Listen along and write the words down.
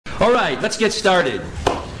All right, let's get started.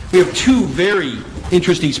 We have two very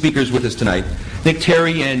interesting speakers with us tonight, Nick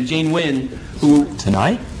Terry and Jane Wynn, who...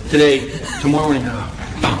 Tonight? Today, tomorrow morning.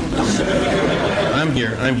 I'm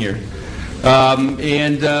here.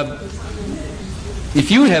 If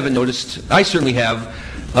you haven't noticed, I certainly have,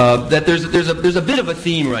 that there's a bit of a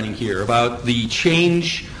theme running here about the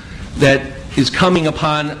change that is coming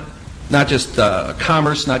upon not just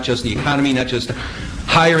commerce, not just the economy, not just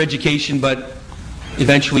higher education, but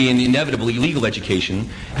eventually and inevitably legal education.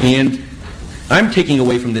 And I'm taking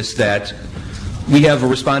away from this that we have a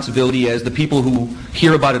responsibility as the people who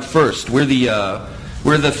hear about it first. We're the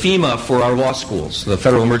FEMA for our law schools, the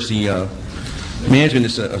Federal Emergency Management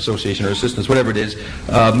Association or Assistance, whatever it is.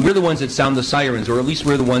 We're the ones that sound the sirens, or at least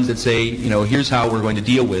we're the ones that say, you know, here's how we're going to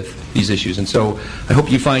deal with these issues. And so I hope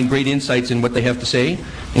you find great insights in what they have to say.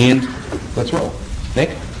 And let's roll.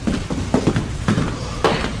 Nick?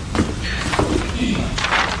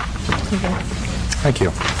 Thank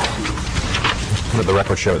you. Let the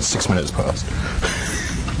record show it's 6 minutes past.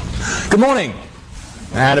 Good morning.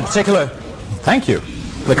 And a particular... Thank you.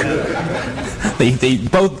 Look,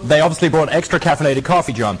 they obviously brought extra caffeinated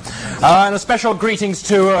coffee, John. And a special greetings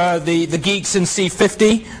to the geeks in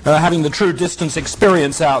C50, having the true distance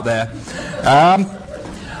experience out there.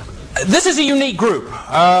 This is a unique group,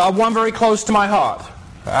 one very close to my heart.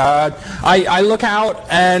 I look out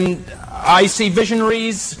and I see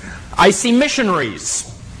visionaries, I see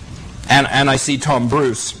missionaries, and I see Tom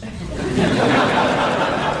Bruce.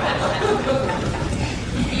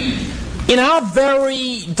 In our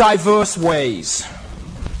very diverse ways,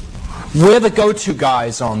 we're the go-to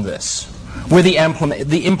guys on this. We're the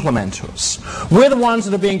implementers. We're the ones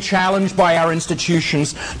that are being challenged by our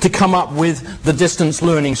institutions to come up with the distance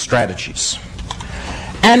learning strategies.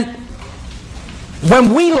 And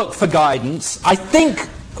when we look for guidance, I think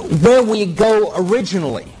where we go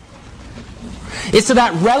originally is to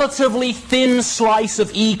that relatively thin slice of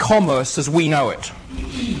e-commerce as we know it.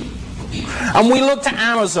 And we look to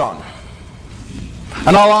Amazon.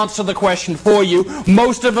 And I'll answer the question for you.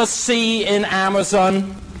 Most of us see in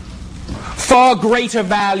Amazon far greater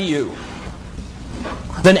value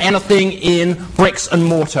than anything in bricks and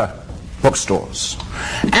mortar bookstores.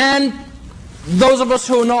 And those of us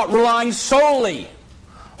who are not relying solely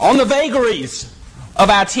on the vagaries of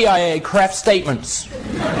our TIA craft statements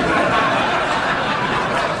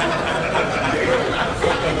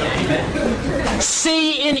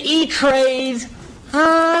see in E-Trade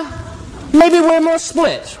maybe we're more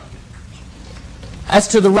split as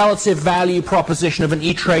to the relative value proposition of an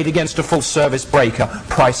E-Trade against a full-service breaker,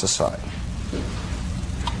 price aside.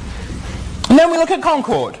 And then we look at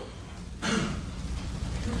Concord.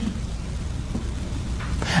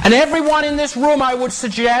 And everyone in this room, I would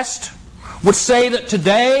suggest, would say that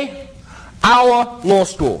today our law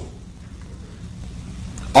school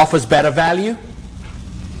offers better value,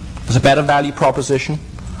 has a better value proposition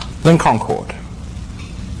than Concord.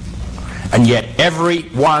 And yet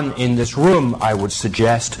everyone in this room, I would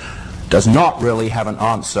suggest, does not really have an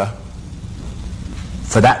answer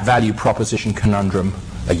for that value proposition conundrum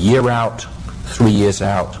a year out, 3 years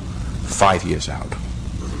out, 5 years out.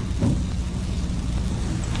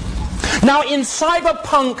 Now in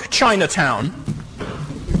cyberpunk Chinatown,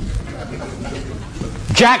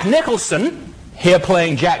 Jack Nicholson, here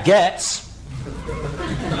playing Jack Getz,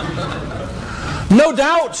 no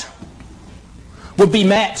doubt would be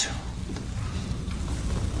met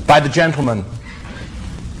by the gentleman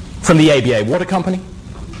from the ABA Water Company.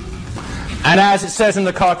 And as it says in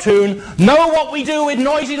the cartoon, know what we do with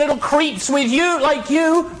noisy little creeps with you, like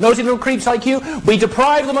you, nosy little creeps like you. We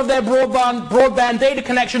deprive them of their broadband data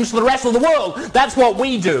connections to the rest of the world. That's what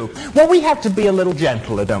we do. Well, we have to be a little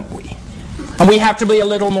gentler, don't we? And we have to be a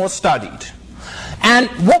little more studied. And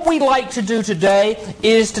what we'd like to do today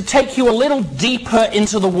is to take you a little deeper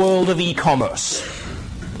into the world of e-commerce.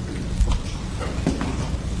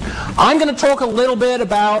 I'm going to talk a little bit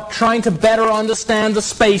about trying to better understand the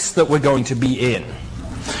space that we're going to be in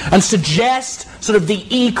and suggest sort of the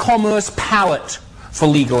e-commerce palette for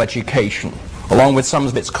legal education, along with some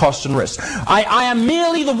of its costs and risks. I am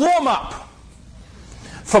merely the warm-up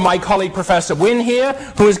for my colleague Professor Wynn here,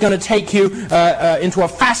 who is going to take you into a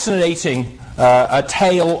fascinating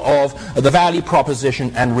tale of the value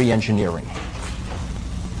proposition and reengineering.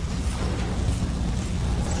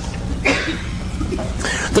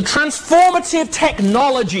 The transformative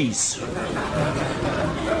technologies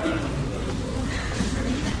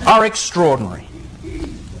are extraordinary.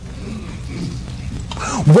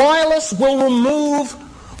 Wireless will remove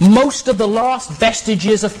most of the last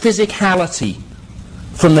vestiges of physicality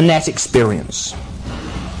from the net experience.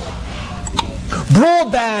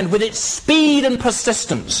 Broadband, with its speed and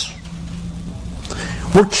persistence,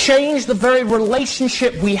 will change the very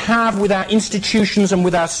relationship we have with our institutions and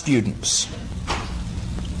with our students,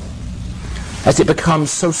 as it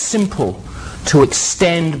becomes so simple to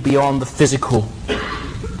extend beyond the physical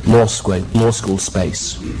law school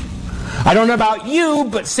space. I don't know about you,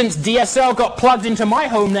 but since DSL got plugged into my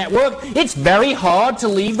home network, it's very hard to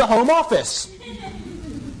leave the home office.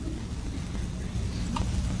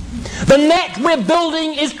 The net we're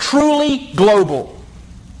building is truly global.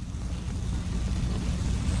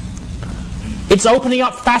 It's opening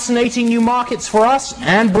up fascinating new markets for us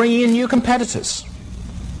and bringing in new competitors.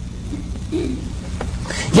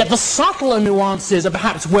 Yet the subtler nuances are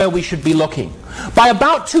perhaps where we should be looking. By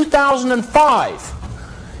about 2005,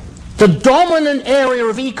 the dominant area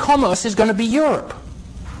of e-commerce is going to be Europe.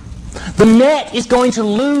 The net is going to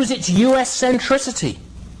lose its US centricity.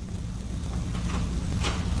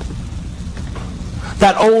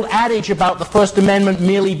 That old adage about the First Amendment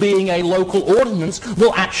merely being a local ordinance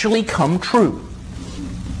will actually come true.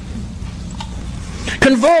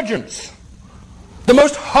 Convergence, the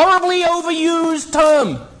most horribly overused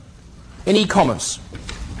term in e-commerce.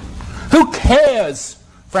 Who cares,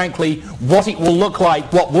 frankly, what it will look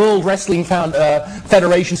like, what World Wrestling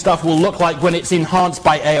Federation stuff will look like when it's enhanced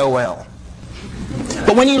by AOL?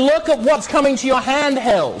 But when you look at what's coming to your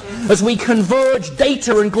handheld as we converge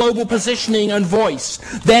data and global positioning and voice,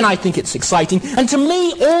 then I think it's exciting. And to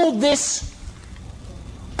me, all this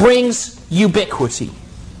brings ubiquity.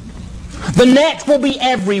 The net will be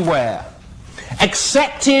everywhere,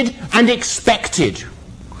 accepted and expected,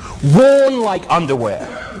 worn like underwear.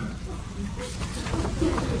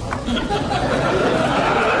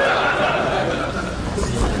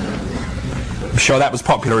 I'm sure that was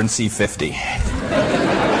popular in C50.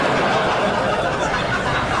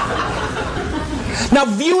 Now,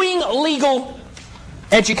 viewing legal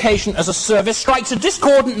education as a service strikes a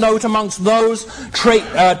discordant note amongst those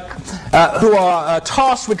who are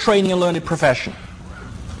tasked with training a learned profession.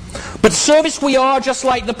 But service we are, just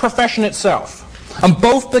like the profession itself, and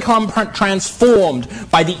both become transformed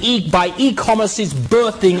by e-commerce's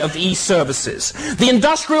birthing of e-services. The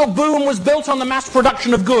industrial boom was built on the mass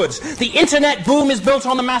production of goods. The internet boom is built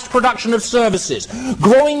on the mass production of services.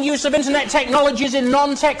 Growing use of internet technologies in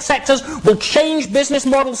non-tech sectors will change business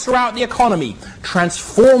models throughout the economy,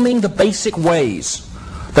 transforming the basic ways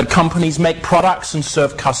that companies make products and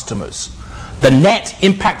serve customers. The net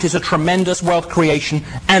impact is a tremendous wealth creation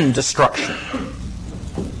and destruction.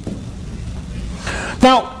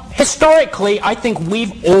 Now, historically, I think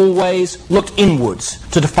we've always looked inwards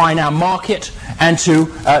to define our market and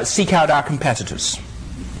to seek out our competitors.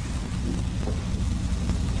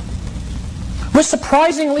 We're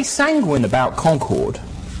surprisingly sanguine about Concord,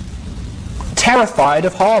 terrified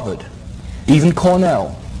of Harvard, even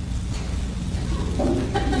Cornell.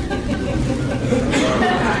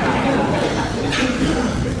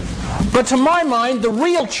 But to my mind, the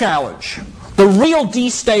real challenge, the real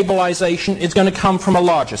destabilization is going to come from a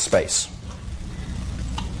larger space.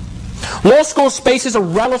 Law school space is a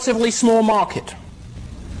relatively small market.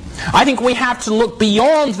 I think we have to look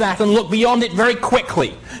beyond that and look beyond it very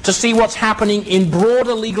quickly to see what's happening in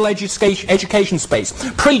broader legal education space,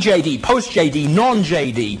 pre-JD, post-JD,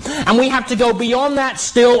 non-JD. And we have to go beyond that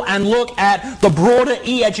still and look at the broader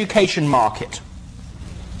e-education market.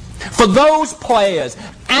 For those players,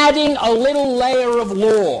 adding a little layer of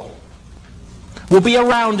law will be a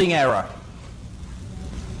rounding error.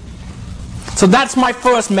 So that's my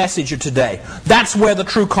first message of today. That's where the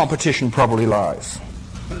true competition probably lies.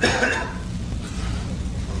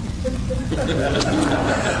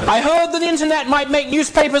 I heard that the internet might make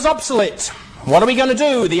newspapers obsolete. What are we going to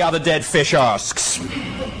do? The other dead fish asks.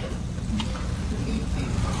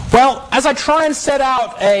 Well, as I try and set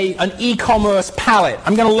out an e-commerce palette,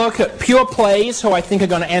 I'm going to look at pure plays who I think are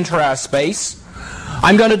going to enter our space.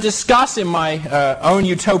 I'm going to discuss in my own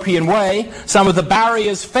utopian way some of the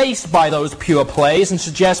barriers faced by those pure plays and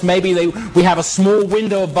suggest maybe we have a small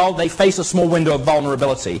window of they face a small window of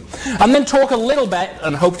vulnerability. And then talk a little bit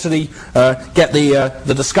and hope to get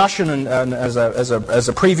the discussion and as a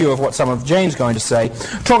preview of what some of Jane's going to say,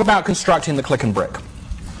 talk about constructing the click and brick.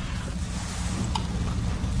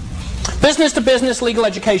 Business-to-business legal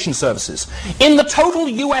education services. In the total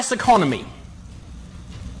US economy,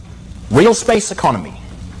 real space economy,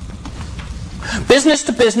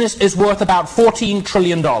 business-to-business is worth about $14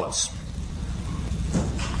 trillion.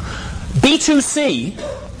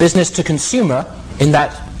 B2C, business-to-consumer, in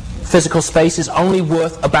that physical space is only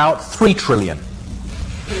worth about $3 trillion.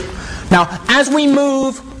 Now, as we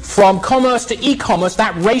move from commerce to e-commerce,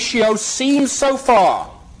 that ratio seems so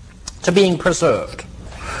far to being preserved.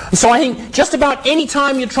 And so I think just about any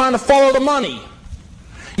time you're trying to follow the money,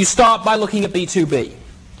 you start by looking at B2B.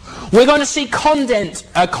 We're going to see content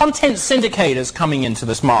syndicators coming into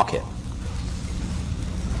this market,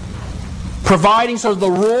 providing sort of the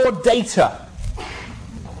raw data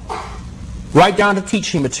right down to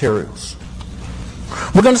teaching materials.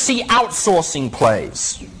 We're going to see outsourcing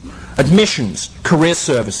plays, admissions, career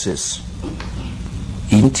services,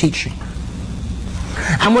 even teaching.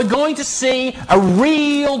 And we're going to see a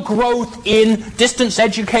real growth in distance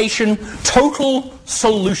education, total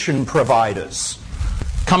solution providers,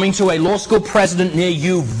 coming to a law school president near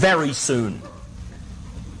you very soon.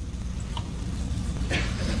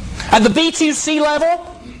 At the B2C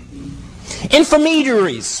level,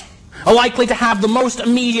 intermediaries are likely to have the most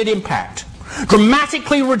immediate impact,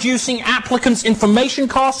 dramatically reducing applicants' information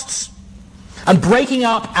costs and breaking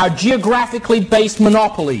up our geographically based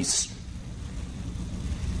monopolies.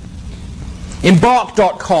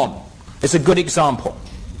 Embark.com is a good example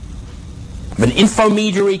of an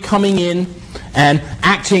intermediary coming in and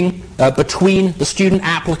acting between the student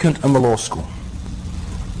applicant and the law school.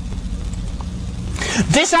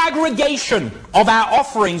 Disaggregation of our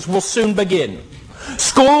offerings will soon begin.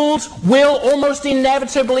 Schools will almost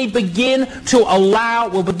inevitably begin to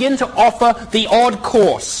offer the odd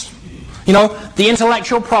course. You know, the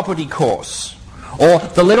intellectual property course, or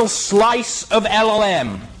the little slice of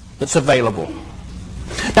LLM that's available.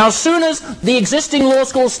 Now, as soon as the existing law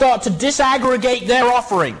schools start to disaggregate their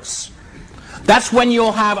offerings, that's when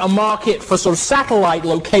you'll have a market for sort of satellite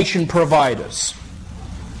location providers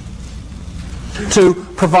to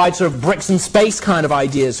provide sort of bricks and space kind of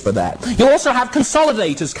ideas for that. You'll also have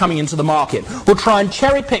consolidators coming into the market who'll try and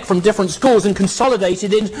cherry pick from different schools and consolidate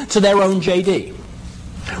it into their own JD.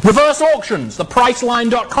 Reverse auctions, the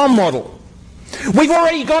Priceline.com model. We've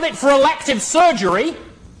already got it for elective surgery.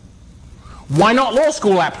 Why not law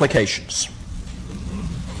school applications?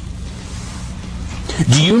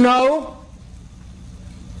 Do you know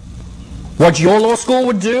what your law school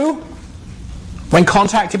would do when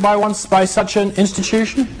contacted by such an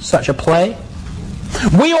institution, such a play?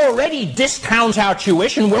 We already discount our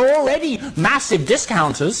tuition. We're already massive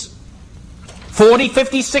discounters. 40,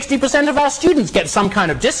 50, 60% of our students get some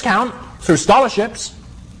kind of discount through scholarships.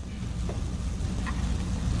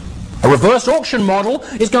 A reverse auction model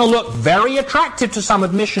is going to look very attractive to some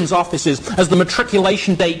admissions offices as the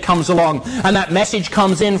matriculation date comes along and that message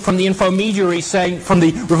comes in from the intermediary saying, from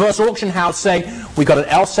the reverse auction house saying, we got an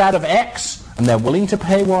LSAT of X and they're willing to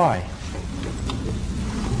pay Y.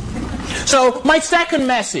 So my second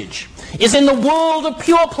message is in the world of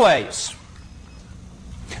pure plays.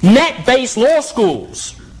 Net-based law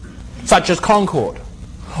schools, such as Concord,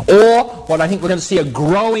 or what I think we're going to see a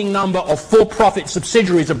growing number of for-profit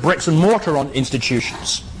subsidiaries of bricks and mortar on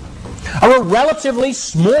institutions, are a relatively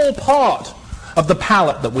small part of the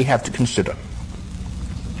palette that we have to consider.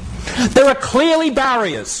 There are clearly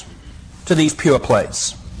barriers to these pure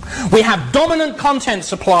plays. We have dominant content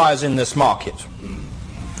suppliers in this market.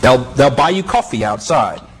 They'll buy you coffee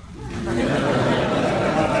outside.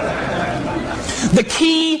 The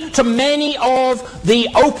key to many of the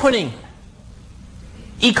opening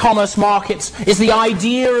e-commerce markets is the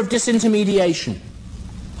idea of disintermediation,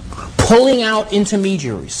 pulling out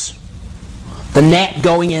intermediaries, the net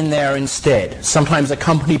going in there instead, sometimes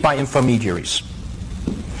accompanied by intermediaries.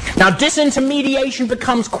 Now, disintermediation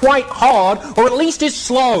becomes quite hard, or at least is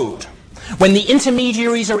slowed, when the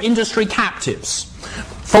intermediaries are industry captives,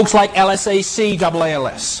 folks like LSAC,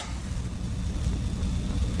 AALS.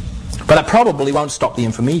 But that probably won't stop the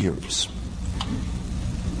intermediaries.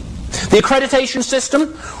 The accreditation system,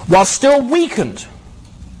 while still weakened,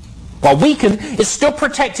 is still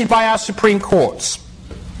protected by our Supreme Courts.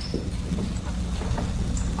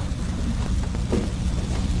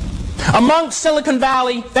 Amongst Silicon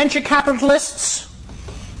Valley venture capitalists,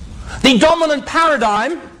 the dominant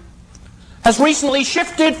paradigm has recently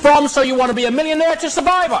shifted from so you want to be a millionaire to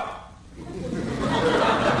survivor.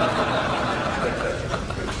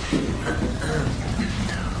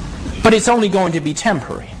 But it's only going to be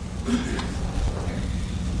temporary.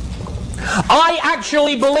 I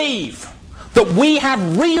actually believe that we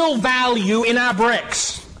have real value in our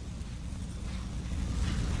bricks.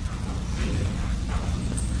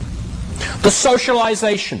 The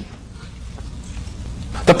socialization,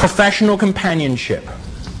 the professional companionship,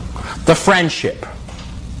 the friendship,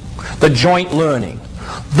 the joint learning.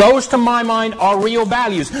 Those, to my mind, are real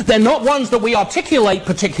values. They're not ones that we articulate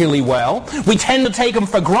particularly well. We tend to take them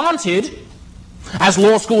for granted as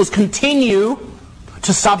law schools continue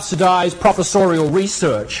to subsidize professorial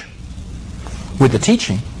research with the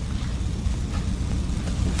teaching.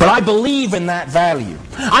 But I believe in that value.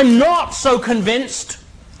 I'm not so convinced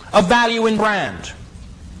of value in brand.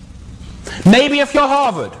 Maybe if you're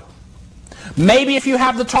Harvard. Maybe if you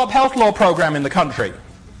have the top health law program in the country.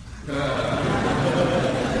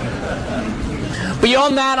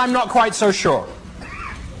 Beyond that, I'm not quite so sure.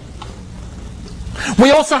 We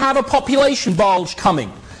also have a population bulge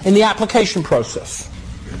coming in the application process.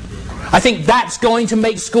 I think that's going to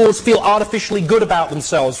make schools feel artificially good about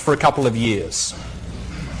themselves for a couple of years.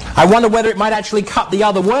 I wonder whether it might actually cut the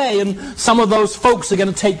other way, and some of those folks are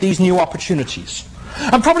going to take these new opportunities.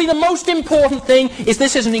 And probably the most important thing is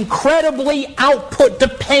this is an incredibly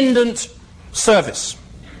output-dependent service.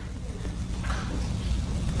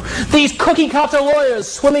 These cookie-cutter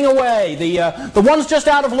lawyers swimming away, the ones just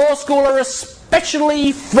out of law school are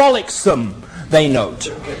especially frolicsome, they note.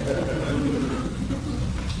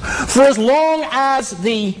 For as long as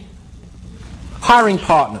the hiring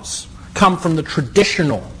partners come from the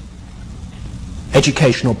traditional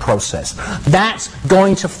educational process, that's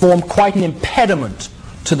going to form quite an impediment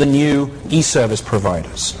to the new e-service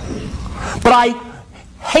providers. But I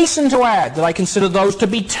hasten to add that I consider those to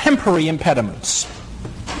be temporary impediments.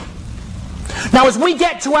 Now, as we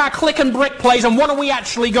get to our click and brick plays, and what are we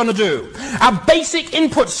actually going to do? Our basic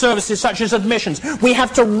input services, such as admissions, we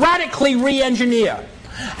have to radically re-engineer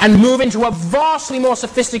and move into a vastly more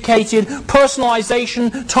sophisticated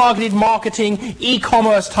personalization, targeted marketing,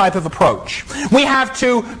 e-commerce type of approach. We have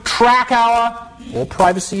to track all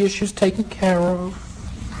privacy issues taken care of.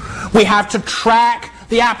 We have to track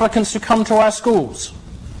the applicants who come to our schools,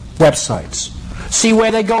 websites, see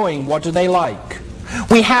where they're going, what do they like.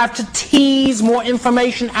 We have to tease more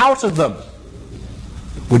information out of them.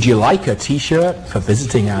 Would you like a t-shirt for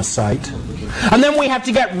visiting our site? And then we have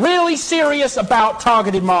to get really serious about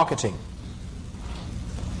targeted marketing.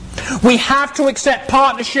 We have to accept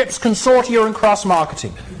partnerships, consortia, and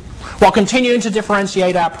cross-marketing while continuing to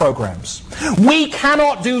differentiate our programs. We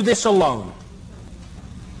cannot do this alone.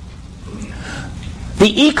 The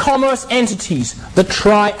e-commerce entities that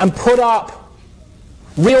try and put up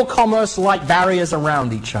real commerce-like barriers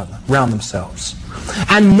around each other, around themselves,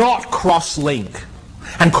 and not cross-link,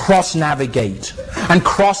 and cross-navigate, and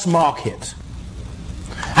cross-market,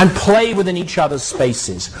 and play within each other's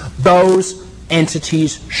spaces, those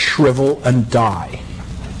entities shrivel and die.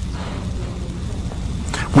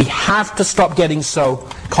 We have to stop getting so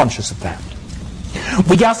conscious of that.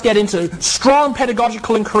 We just get into strong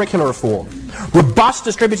pedagogical and curricular reform, robust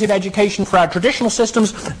distributive education for our traditional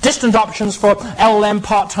systems, distant options for LLM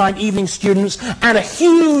part-time evening students, and a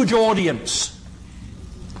huge audience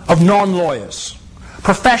of non-lawyers,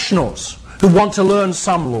 professionals who want to learn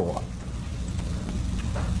some law.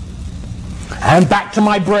 And back to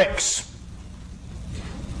my bricks.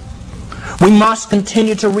 We must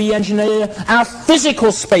continue to re-engineer our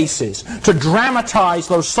physical spaces to dramatize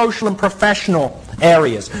those social and professional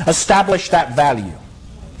areas, establish that value.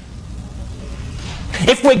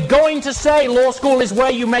 If we're going to say law school is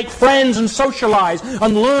where you make friends and socialize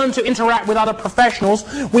and learn to interact with other professionals,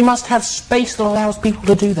 we must have space that allows people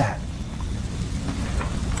to do that.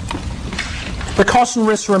 The costs and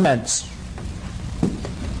risks are immense.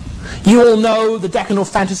 You all know the decanal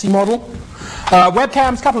fantasy model.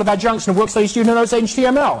 Webcams, a couple of adjuncts, and a work-study student knows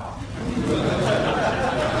HTML.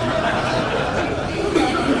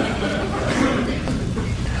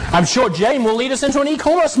 I'm sure Jane will lead us into an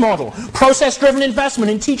e-commerce model. Process-driven investment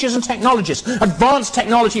in teachers and technologists, advanced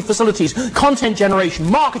technology facilities, content generation,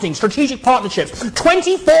 marketing, strategic partnerships,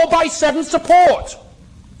 24/7 support.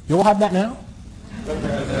 You all have that now?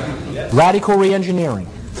 Radical re-engineering.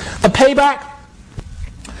 The payback?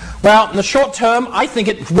 Well, in the short term, I think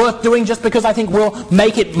it's worth doing just because I think we'll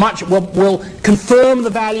make it we'll confirm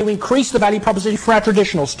the value, increase the value proposition for our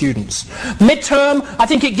traditional students. Midterm, I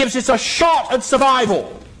think it gives us a shot at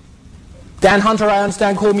survival. Dan Hunter, I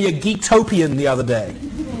understand, called me a geektopian the other day.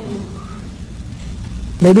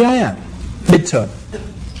 Maybe I am. Midterm.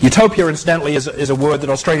 Utopia, incidentally, is a word that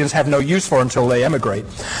Australians have no use for until they emigrate.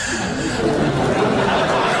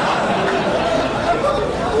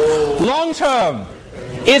 Long term.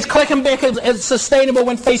 Is click and brick sustainable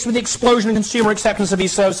when faced with the explosion in consumer acceptance of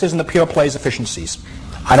these services and the pure plays efficiencies?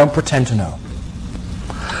 I don't pretend to know.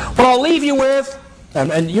 What I'll leave you with,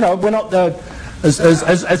 and you know, we're not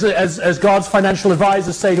as God's financial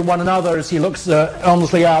advisors say to one another as he looks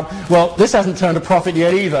honestly out. Well, this hasn't turned a profit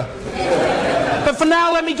yet either. But for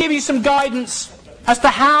now, let me give you some guidance as to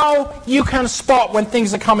how you can spot when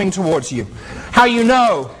things are coming towards you, how you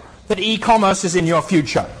know that e-commerce is in your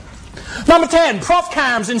future. Number 10, prof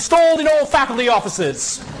cams installed in all faculty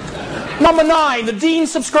offices. Number 9, the dean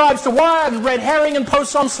subscribes to Wired and Red Herring and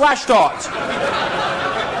posts on Slashdot.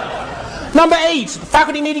 Number 8, the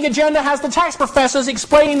faculty meeting agenda has the tax professors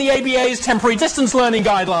explaining the ABA's temporary distance learning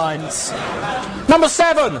guidelines. Number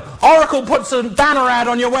 7, Oracle puts a banner ad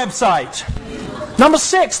on your website. Number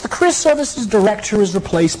 6, the career services director is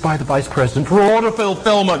replaced by the vice president for order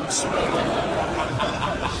fulfillment.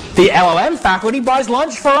 The LLM faculty buys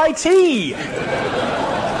lunch for IT.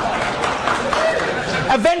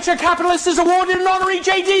 A venture capitalist is awarded an honorary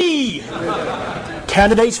JD.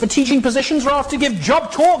 Candidates for teaching positions are asked to give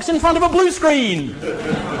job talks in front of a blue screen.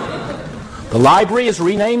 The library is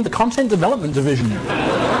renamed the Content Development Division.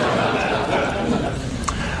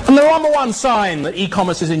 And the number 1 sign that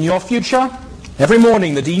e-commerce is in your future: every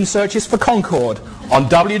morning the Dean searches for Concord on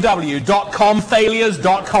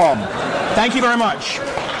www.comfailures.com. Thank you very much.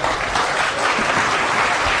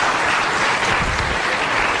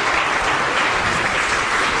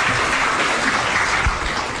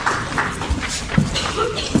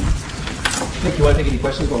 Nick, you want to take any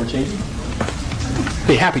questions while we're changing?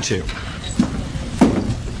 Be happy to. We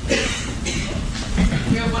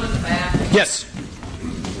have one in the back. Yes.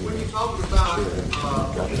 When you talked about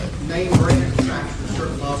name brand attraction for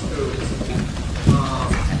certain law schools,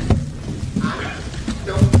 I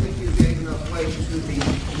don't think you gave enough weight to the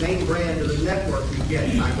name brand of the network you get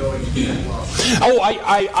by going to that law school. Oh,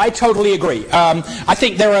 I totally agree. I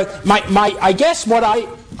think there are I guess what I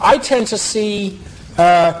tend to see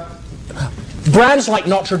brands like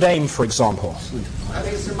Notre Dame, for example. I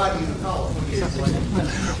think somebody you can call it.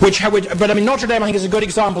 But I mean, Notre Dame, I think, is a good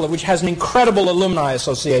example of which has an incredible alumni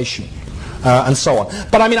association, and so on.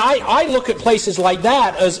 But I mean, I look at places like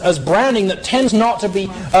that as branding that tends not to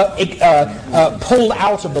be pulled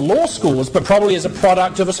out of the law schools, but probably as a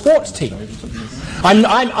product of a sports team.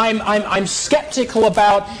 I'm skeptical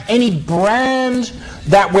about any brand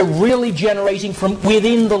that we're really generating from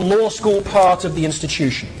within the law school part of the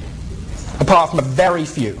institution, apart from a very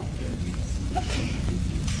few.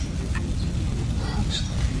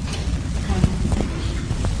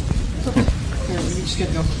 You just got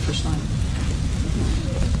to go for the first line.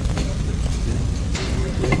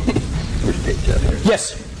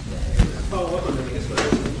 Yes. Follow up on that, I guess,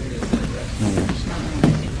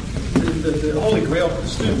 the holy grail for the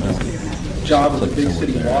student is the job of a big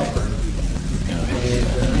city law firm. And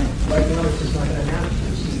right now, it's just not going to happen.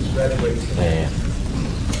 Students graduate.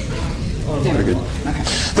 Very good.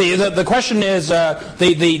 The question is,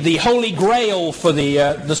 the holy grail for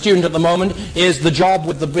the student at the moment is the job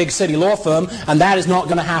with the big city law firm, and that is not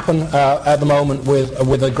going to happen at the moment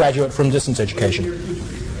with a graduate from distance education.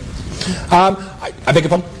 I beg your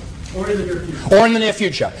pardon? Or in the near future. Or in the near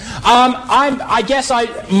future. I guess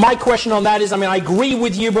my question on that is, I mean, I agree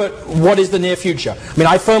with you, but what is the near future? I mean,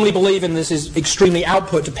 I firmly believe in this is extremely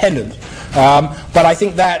output dependent. But I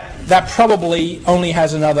think that probably only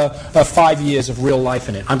has another 5 years of real life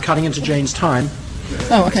in it. I'm cutting into Jane's time.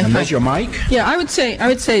 Oh, okay. And there's your mic. Yeah, I would say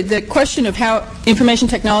the question of how information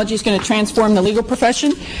technology is going to transform the legal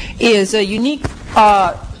profession is a unique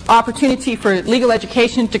opportunity for legal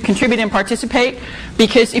education to contribute and participate,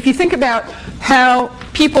 because if you think about how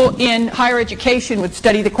people in higher education would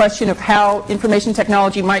study the question of how information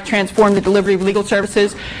technology might transform the delivery of legal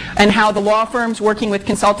services and how the law firms working with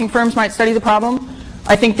consulting firms might study the problem,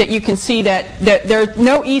 I think that you can see that there are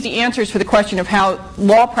no easy answers for the question of how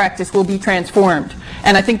law practice will be transformed.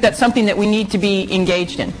 And I think that's something that we need to be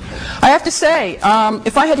engaged in. I have to say,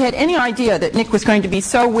 if I had had any idea that Nick was going to be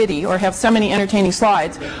so witty or have so many entertaining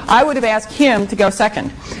slides, I would have asked him to go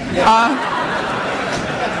second.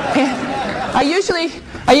 I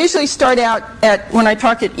usually start out when I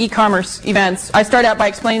talk at e-commerce events, I start out by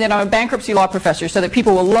explaining that I'm a bankruptcy law professor so that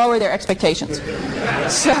people will lower their expectations.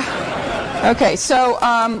 So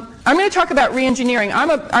I'm going to talk about reengineering.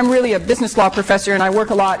 I'm really a business law professor, and I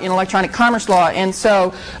work a lot in electronic commerce law. And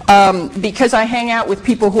so because I hang out with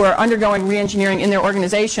people who are undergoing reengineering in their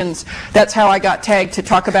organizations, that's how I got tagged to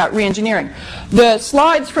talk about reengineering. The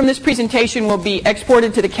slides from this presentation will be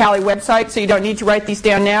exported to the CALI website, so you don't need to write these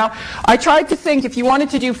down now. I tried to think, if you wanted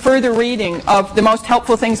to do further reading, of the most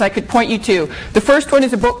helpful things I could point you to. The first one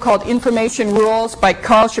is a book called Information Rules by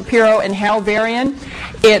Carl Shapiro and Hal Varian.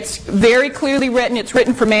 It's very clearly written. It's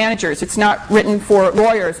written for managers. It's not written for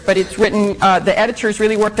lawyers, but it's written, the editors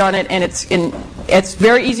really worked on it, and it's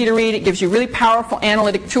very easy to read. It gives you really powerful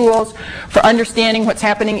analytic tools for understanding what's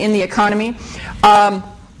happening in the economy.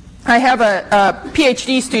 I have a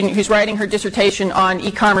PhD student who's writing her dissertation on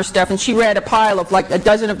e-commerce stuff, and she read a pile of like a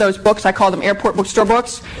dozen of those books. I call them airport bookstore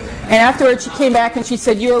books. And afterwards she came back and she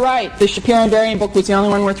said, "You were right. The Shapiro and Varian book was the only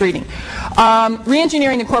one worth reading."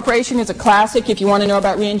 Reengineering the Corporation is a classic. If you want to know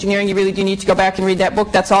about reengineering, you really do need to go back and read that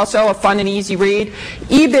book. That's also a fun and easy read.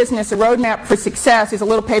 E-Business, A Roadmap for Success, is a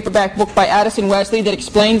little paperback book by Addison Wesley that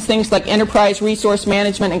explains things like enterprise resource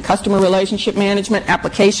management and customer relationship management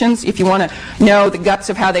applications, if you want to know the guts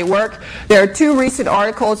of how they work. There are 2 recent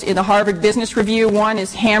articles in the Harvard Business Review. One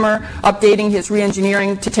is Hammer updating his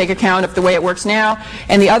reengineering to take account of the way it works now,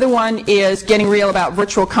 and the other one is Getting Real About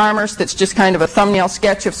Virtual Commerce. That's just kind of a thumbnail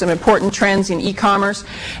sketch of some important trends in e-commerce.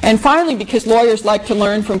 And finally, because lawyers like to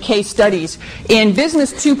learn from case studies, in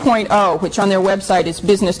Business 2.0, which on their website is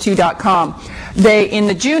business2.com, in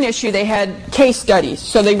the June issue they had case studies.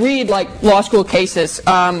 So they read like law school cases,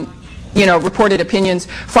 reported opinions,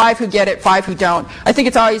 5 who get it, 5 who don't. I think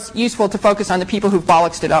it's always useful to focus on the people who've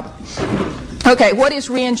bollocksed it up. Okay, what is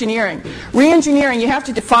reengineering? Reengineering, you have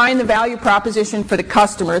to define the value proposition for the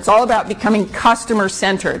customer. It's all about becoming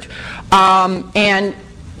customer-centered and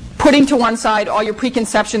putting to one side all your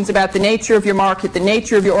preconceptions about the nature of your market, the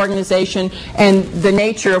nature of your organization, and the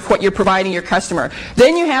nature of what you're providing your customer.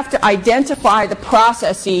 Then you have to identify the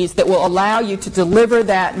processes that will allow you to deliver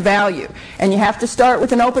that value. And you have to start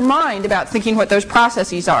with an open mind about thinking what those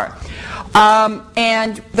processes are.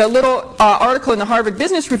 And the little article in the Harvard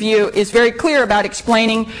Business Review is very clear about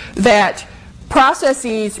explaining that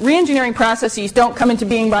reengineering processes don't come into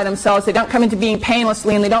being by themselves. They don't come into being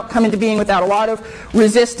painlessly, and they don't come into being without a lot of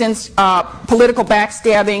resistance, political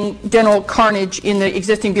backstabbing, general carnage in the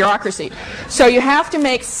existing bureaucracy. So you have to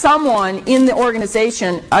make someone in the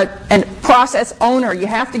organization a process owner. You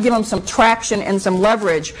have to give them some traction and some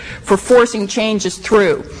leverage for forcing changes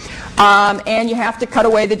through. And you have to cut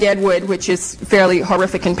away the dead wood, which is fairly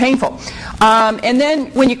horrific and painful. And then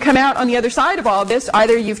when you come out on the other side of all of this,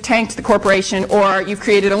 either you've tanked the corporation or you've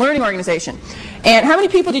created a learning organization. And how many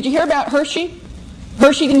people did you hear about Hershey?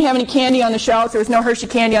 Hershey didn't have any candy on the shelves. There was no Hershey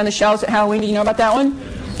candy on the shelves at Halloween. Did you know about that one?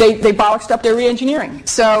 They bollocksed up their reengineering.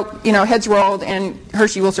 So, heads rolled and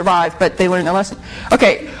Hershey will survive, but they learned their lesson.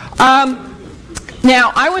 Okay.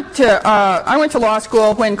 Now, I went to law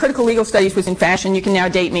school when critical legal studies was in fashion. You can now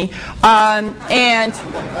date me.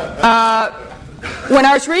 When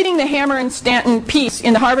I was reading the Hammer and Stanton piece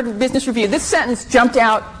in the Harvard Business Review, this sentence jumped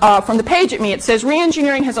out from the page at me. It says,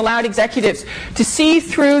 reengineering has allowed executives to see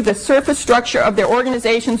through the surface structure of their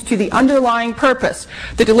organizations to the underlying purpose,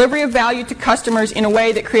 the delivery of value to customers in a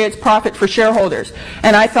way that creates profit for shareholders.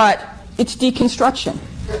 And I thought, it's deconstruction.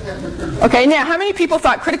 Okay, now, how many people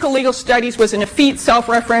thought critical legal studies was an effete,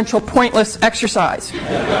 self-referential, pointless exercise?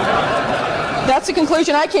 That's the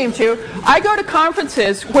conclusion I came to. I go to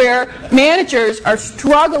conferences where managers are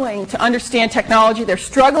struggling to understand technology. They're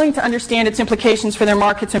struggling to understand its implications for their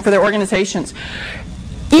markets and for their organizations.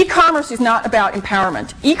 E-commerce is not about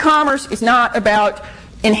empowerment. E-commerce is not about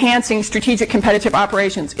enhancing strategic competitive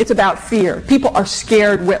operations. It's about fear. People are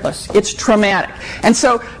scared witless. It's traumatic. And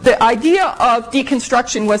so the idea of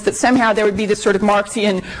deconstruction was that somehow there would be this sort of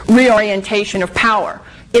Marxian reorientation of power.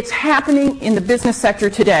 It's happening in the business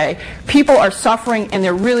sector today. People are suffering and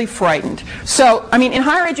they're really frightened. So, in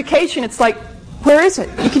higher education, it's like, where is it?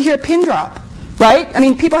 You can hear a pin drop, right?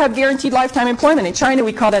 People have guaranteed lifetime employment. In China,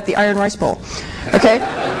 we call that the Iron Rice Bowl. Okay?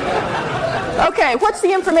 Okay, what's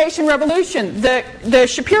the information revolution? The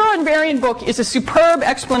Shapiro and Varian book is a superb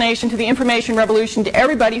explanation to the information revolution to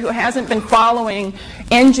everybody who hasn't been following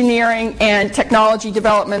engineering and technology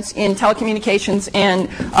developments in telecommunications and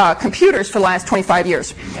computers for the last 25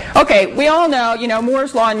 years. Okay, we all know,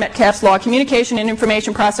 Moore's Law and Metcalfe's Law, communication and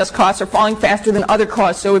information process costs are falling faster than other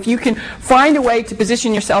costs. So if you can find a way to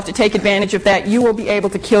position yourself to take advantage of that, you will be able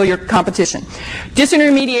to kill your competition.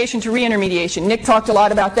 Disintermediation to reintermediation. Nick talked a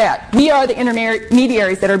lot about that. We are the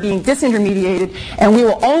intermediaries that are being disintermediated, and we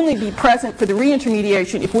will only be present for the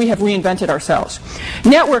reintermediation if we have reinvented ourselves.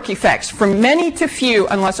 Network effects, from many to few,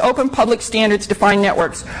 unless open public standards define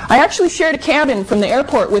networks. I actually shared a cabin from the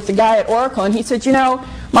airport with the guy at Oracle, and he said,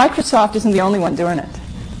 Microsoft isn't the only one doing it.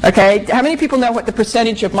 Okay, how many people know what the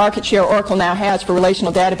percentage of market share Oracle now has for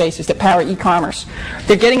relational databases that power e-commerce?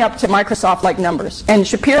 They're getting up to Microsoft-like numbers. And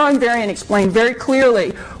Shapiro and Varian explained very clearly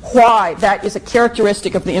why that is a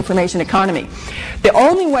characteristic of the information economy. The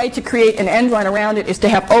only way to create an end run around it is to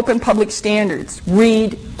have open public standards.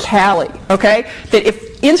 Read CALI, okay? That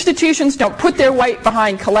if institutions don't put their weight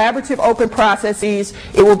behind collaborative open processes,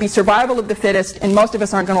 it will be survival of the fittest, and most of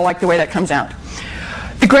us aren't going to like the way that comes out.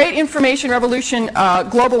 The great information revolution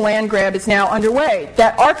global land grab is now underway.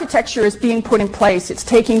 That architecture is being put in place. It's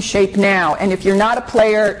taking shape now. And if you're not a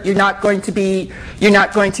player, you're not going to be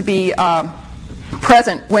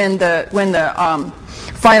present when the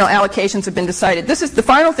final allocations have been decided. This is the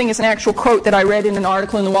final thing is an actual quote that I read in an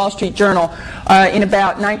article in the Wall Street Journal in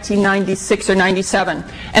about 1996 or 97.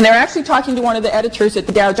 And they're actually talking to one of the editors at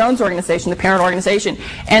the Dow Jones organization, the parent organization,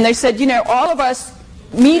 and they said, you know, all of us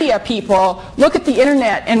media people look at the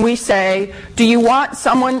internet and we say, do you want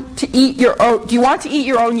someone to eat your own, do you want to eat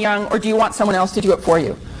your own young, or do you want someone else to do it for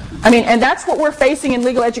you? I mean, and that's what we're facing in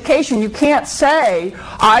legal education. You can't say,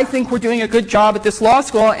 I think we're doing a good job at this law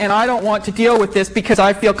school and I don't want to deal with this because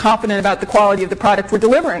I feel confident about the quality of the product we're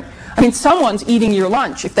delivering. I mean, someone's eating your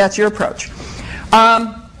lunch if that's your approach.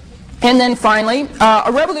 And then finally,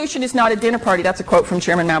 a revolution is not a dinner party. That's a quote from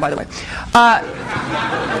Chairman Mao, by the way.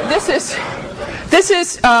 This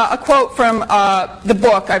is a quote from the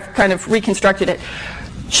book. I've kind of reconstructed it.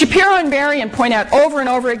 Shapiro and Berrien point out over and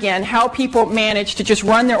over again how people manage to just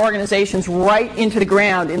run their organizations right into the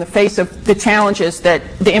ground in the face of the challenges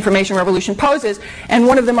that the information revolution poses. And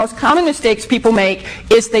one of the most common mistakes people make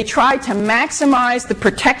is they try to maximize the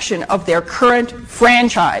protection of their current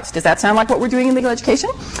franchise. Does that sound like what we're doing in legal education?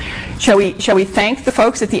 Shall we thank the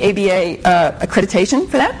folks at the ABA accreditation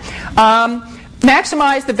for that?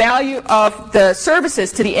 Maximize the value of the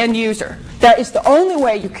services to the end user. That is the only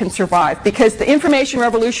way you can survive, because the information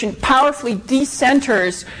revolution powerfully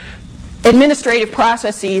decenters administrative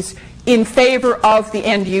processes in favor of the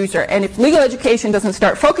end user. And if legal education doesn't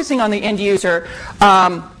start focusing on the end user,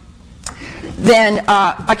 then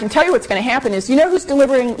I can tell you what's going to happen is, you know who's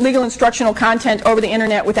delivering legal instructional content over the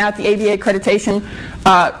internet without the ABA accreditation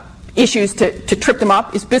issues to trip them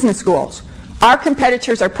up is business schools. Our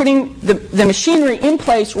competitors are putting the machinery in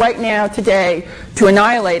place right now today to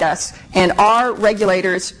annihilate us, and our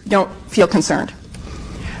regulators don't feel concerned.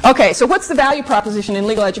 Okay, so what's the value proposition in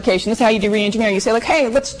legal education? This is how you do reengineering. You say, like, hey,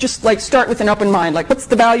 let's just start with an open mind. Like, what's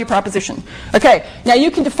the value proposition? Okay, now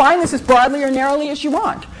you can define this as broadly or narrowly as you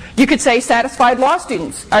want. You could say satisfied law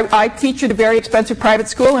students. I teach at a very expensive private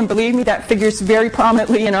school, and believe me, that figures very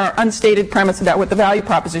prominently in our unstated premise about what the value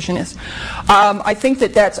proposition is. I think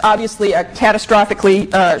that that's obviously a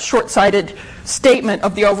catastrophically short-sighted statement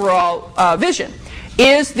of the overall vision.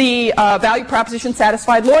 Is the value proposition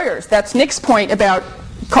satisfied lawyers? That's Nick's point about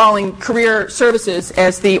calling career services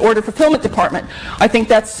as the order fulfillment department. I think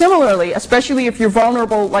that's similarly, especially if you're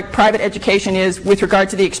vulnerable like private education is with regard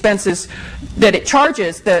to the expenses that it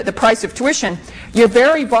charges, the price of tuition, you're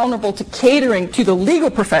very vulnerable to catering to the legal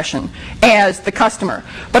profession as the customer.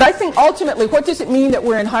 But I think ultimately, what does it mean that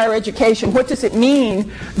we're in higher education? What does it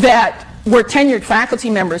mean that we're tenured faculty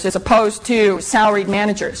members as opposed to salaried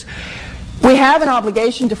managers? We have an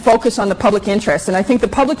obligation to focus on the public interest, and I think the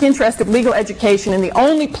public interest of legal education and the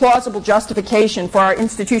only plausible justification for our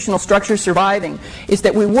institutional structure surviving is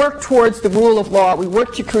that we work towards the rule of law, we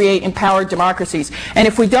work to create empowered democracies. And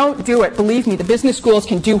if we don't do it, believe me, the business schools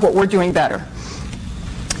can do what we're doing better.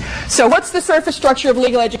 So what's the surface structure of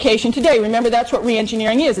legal education today? Remember, that's what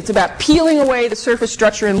reengineering is. It's about peeling away the surface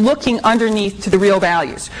structure and looking underneath to the real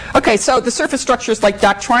values. Okay, so the surface structure is like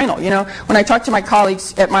doctrinal. You know, when I talk to my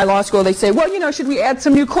colleagues at my law school, they say, well, you know, should we add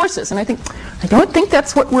some new courses? And I think, I don't think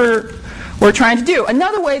that's what we're trying to do.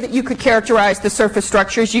 Another way that you could characterize the surface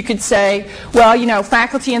structure is you could say, well, you know,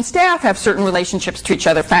 faculty and staff have certain relationships to each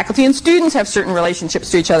other. Faculty and students have certain relationships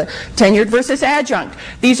to each other. Tenured versus adjunct.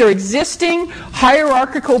 These are existing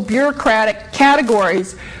hierarchical bureaucratic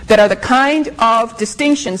categories that are the kind of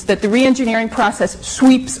distinctions that the reengineering process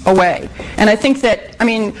sweeps away. And I think that, I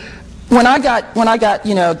mean, when I got,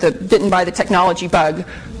 you know, bitten by the technology bug,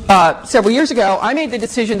 several years ago, I made the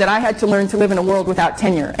decision that I had to learn to live in a world without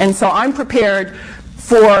tenure. And so I'm prepared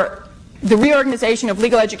for the reorganization of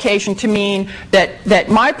legal education to mean that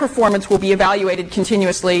my performance will be evaluated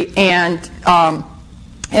continuously, and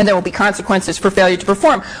there will be consequences for failure to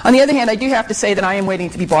perform. On the other hand, I do have to say that I am waiting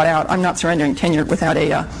to be bought out. I'm not surrendering tenure without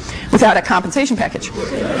a compensation package.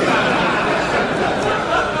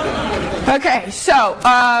 Okay, so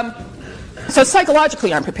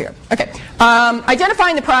psychologically, I'm prepared. Okay,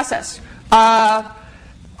 identifying the process.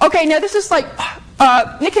 Okay, now this is like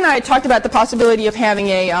Nick and I had talked about the possibility of having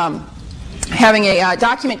a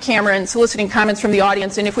document camera and soliciting comments from the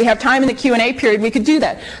audience, and if we have time in the Q&A period, we could do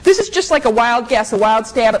that. This is just like a wild guess, a wild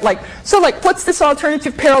stab at what's this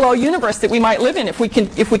alternative parallel universe that we might live in if we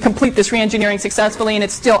complete this reengineering successfully, and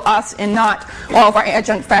it's still us and not all of our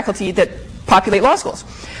adjunct faculty that populate law schools.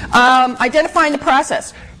 Identifying the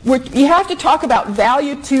process. You have to talk about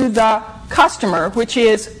value to the customer, which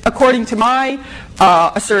is, according to my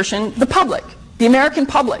assertion, the public, the American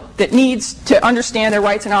public that needs to understand their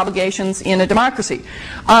rights and obligations in a democracy.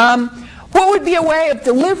 what would be a way of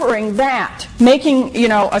delivering that, making,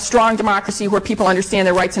 a strong democracy where people understand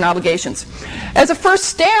their rights and obligations? As a first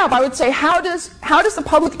stab, I would say, how does the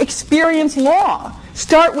public experience law?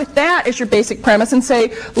 Start with that as your basic premise and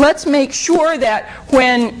say, let's make sure that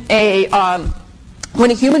when a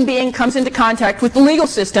human being comes into contact with the legal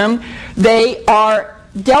system, they are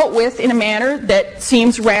dealt with in a manner that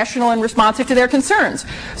seems rational and responsive to their concerns.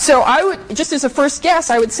 So I would, just as a first guess,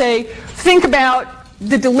 I would say, think about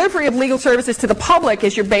the delivery of legal services to the public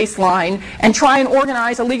as your baseline, and try and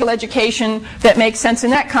organize a legal education that makes sense in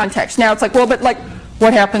that context. Now it's like, well, but like,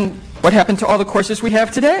 what happened to all the courses we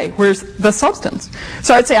have today? Where's the substance?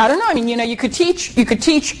 So I'd say, I don't know. I mean, you could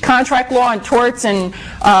teach contract law and torts and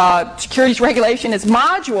securities regulation as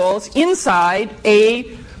modules inside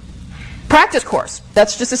a practice course.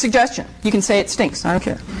 That's just a suggestion. You can say it stinks. I don't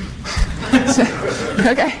care.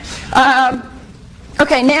 Okay.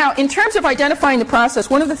 Okay, now, in terms of identifying the process,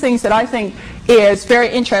 one of the things that I think is very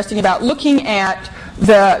interesting about looking at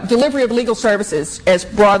the delivery of legal services as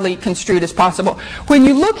broadly construed as possible. When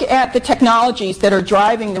you look at the technologies that are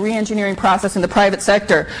driving the reengineering process in the private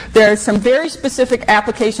sector, there are some very specific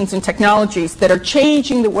applications and technologies that are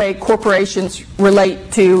changing the way corporations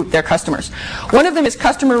relate to their customers. One of them is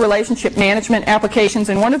customer relationship management applications,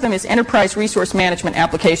 and one of them is enterprise resource management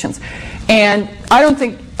applications. And I don't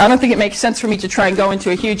think it makes sense for me to try and go into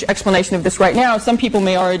a huge explanation of this right now. Some people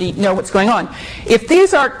may already know what's going on. If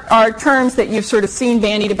these are terms that you've sort of seen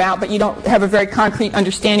bandied about, but you don't have a very concrete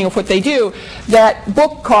understanding of what they do, that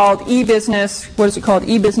book called E-Business, what is it called?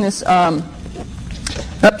 E-Business,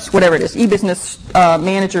 whatever it is, E-Business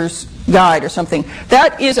Manager's Guide or something.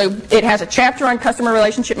 It has a chapter on customer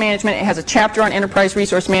relationship management. It has a chapter on enterprise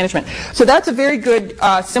resource management. So that's a very good,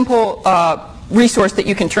 simple resource that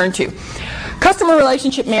you can turn to. Customer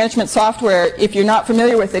relationship management software, if you're not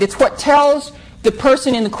familiar with it, it's what tells the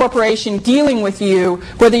person in the corporation dealing with you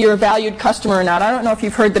whether you're a valued customer or not. I don't know if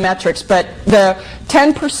you've heard the metrics, but the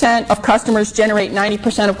 10% of customers generate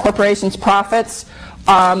 90% of corporations' profits.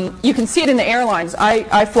 You can see it in the airlines.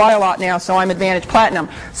 I fly a lot now, so I'm Advantage Platinum.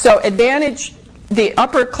 So the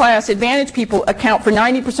upper class Advantage people account for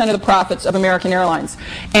 90% of the profits of American Airlines.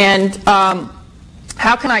 And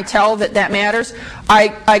how can I tell that that matters?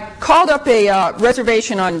 I called up a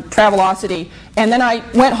reservation on Travelocity, and then I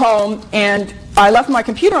went home and I left my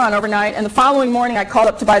computer on overnight, and the following morning I called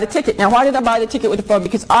up to buy the ticket. Now, why did I buy the ticket with the phone?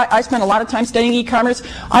 Because I spent a lot of time studying e-commerce.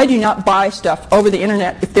 I do not buy stuff over the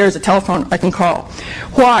internet if there's a telephone I can call.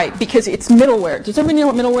 Why? Because it's middleware. Does everybody know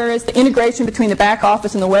what middleware is? The integration between the back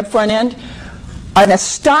office and the web front end. An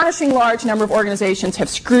astonishing large number of organizations have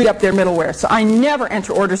screwed up their middleware, so I never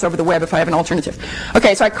enter orders over the web if I have an alternative.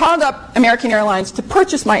 Okay, so I called up American Airlines to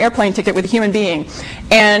purchase my airplane ticket with a human being,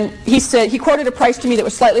 and he quoted a price to me that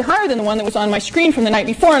was slightly higher than the one that was on my screen from the night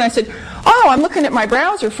before, and I said, oh, I'm looking at my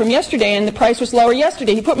browser from yesterday, and the price was lower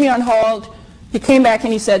yesterday. He put me on hold, he came back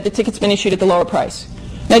and he said, the ticket's been issued at the lower price.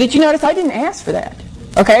 Now, did you notice I didn't ask for that?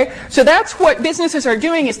 Okay, so that's what businesses are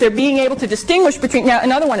doing, is they're being able to distinguish between. Now,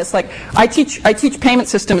 another one is like I teach payment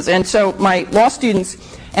systems, and so my law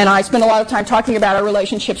students and I spend a lot of time talking about our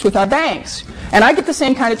relationships with our banks. And I get the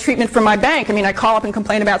same kind of treatment from my bank. I mean, I call up and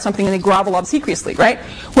complain about something, and they grovel obsequiously, right?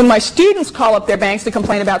 When my students call up their banks to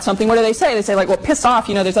complain about something, what do they say? They say, like, well, piss off,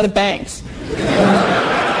 there's other banks.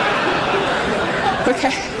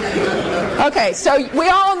 Okay, so we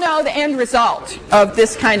all know the end result of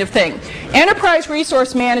this kind of thing. Enterprise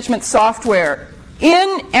resource management software,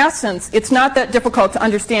 in essence, it's not that difficult to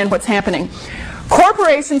understand what's happening.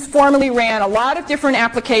 Corporations formerly ran a lot of different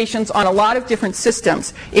applications on a lot of different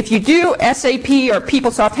systems. If you do SAP or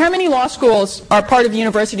PeopleSoft, how many law schools are part of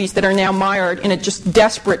universities that are now mired in a just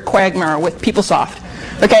desperate quagmire with PeopleSoft?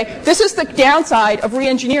 Okay, this is the downside of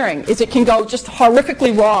reengineering, is it can go just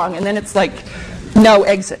horrifically wrong, and then it's like no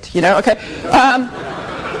exit, okay?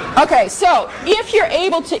 Okay, so if you're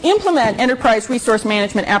able to implement enterprise resource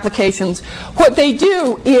management applications, what they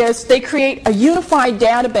do is they create a unified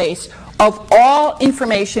database of all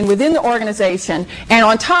information within the organization, and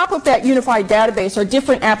on top of that unified database are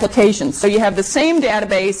different applications. So you have the same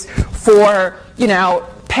database for,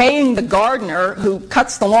 paying the gardener who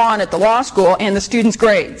cuts the lawn at the law school and the students'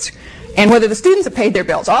 grades, and whether the students have paid their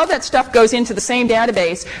bills. All of that stuff goes into the same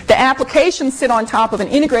database. The applications sit on top of an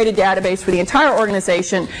integrated database for the entire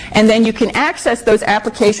organization, and then you can access those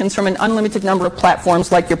applications from an unlimited number of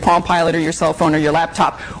platforms like your Palm Pilot or your cell phone or your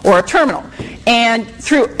laptop or a terminal. And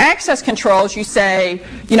through access controls, you say,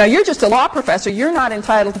 you're just a law professor. You're not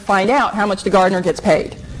entitled to find out how much the gardener gets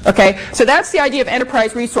paid. Okay, so that's the idea of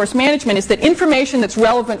enterprise resource management, is that information that's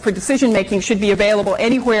relevant for decision making should be available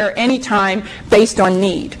anywhere, anytime, based on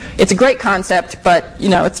need. It's a great concept, but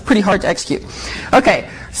it's pretty hard to execute. Okay,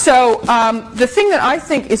 so the thing that I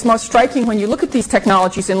think is most striking when you look at these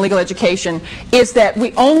technologies in legal education is that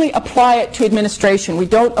we only apply it to administration. We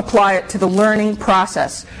don't apply it to the learning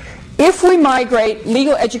process. If we migrate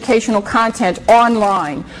legal educational content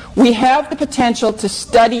online, we have the potential to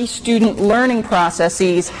study student learning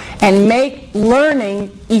processes and make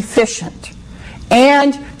learning efficient,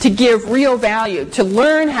 and to give real value, to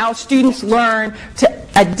learn how students learn, to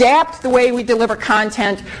adapt the way we deliver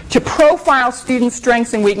content, to profile students'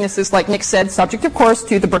 strengths and weaknesses, like Nick said, subject, of course,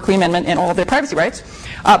 to the Berkeley Amendment and all of their privacy rights.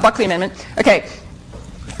 Buckley Amendment. Okay.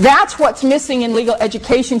 That's what's missing in legal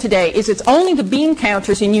education today, is it's only the bean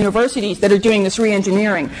counters in universities that are doing this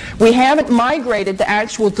re-engineering. We haven't migrated the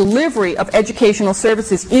actual delivery of educational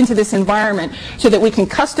services into this environment so that we can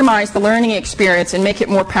customize the learning experience and make it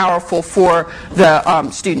more powerful for the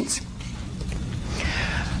students.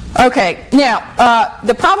 Okay, now,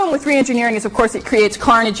 the problem with re-engineering is, of course, it creates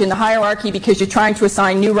carnage in the hierarchy because you're trying to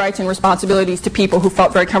assign new rights and responsibilities to people who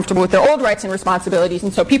felt very comfortable with their old rights and responsibilities,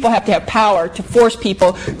 and so people have to have power to force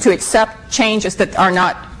people to accept changes that are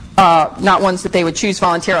not ones that they would choose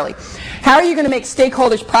voluntarily. How are you going to make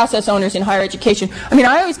stakeholders process owners in higher education? I mean,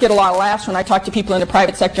 I always get a lot of laughs when I talk to people in the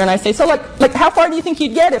private sector, and I say, so like how far do you think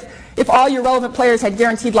you'd get if all your relevant players had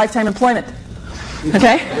guaranteed lifetime employment?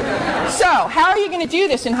 Okay? So, how are you going to do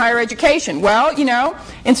this in higher education? Well,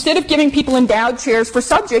 instead of giving people endowed chairs for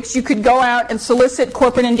subjects, you could go out and solicit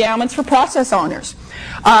corporate endowments for process owners.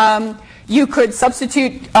 You could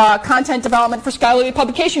substitute content development for scholarly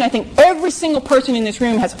publication. I think every single person in this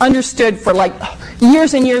room has understood for like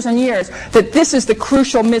years and years and years that this is the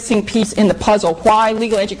crucial missing piece in the puzzle, why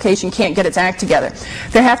legal education can't get its act together.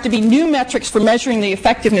 There have to be new metrics for measuring the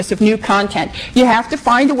effectiveness of new content. You have to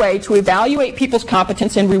find a way to evaluate people's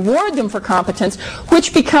competence and reward them for competence,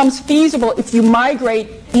 which becomes feasible if you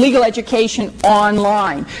migrate legal education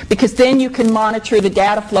online, because then you can monitor the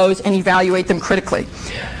data flows and evaluate them critically.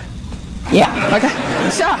 Yeah, okay.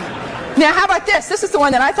 So, now how about this? This is the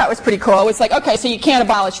one that I thought was pretty cool. It's like, okay, so you can't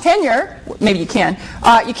abolish tenure. Maybe you can.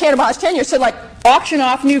 You can't abolish tenure, so like auction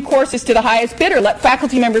off new courses to the highest bidder. Let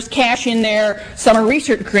faculty members cash in their summer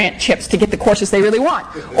research grant chips to get the courses they really want.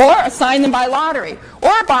 Or assign them by lottery.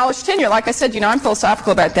 Or abolish tenure. Like I said, I'm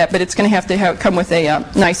philosophical about that, but it's going to have to come with a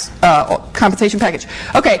nice compensation package.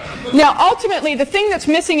 Okay, now ultimately the thing that's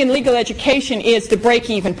missing in legal education is the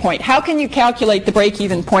break-even point. How can you calculate the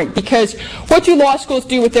break-even point? Because what do law schools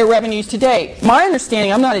do with their revenues today? My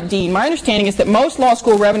understanding, I'm not a dean, my understanding is that most law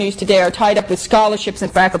school revenues today are tied up with scholarships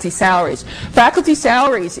and faculty salaries. Faculty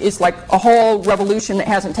salaries is like a whole revolution that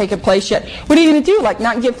hasn't taken place yet. What are you going to do? Like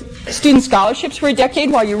not give students scholarships for a decade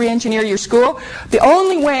while you re-engineer your school? The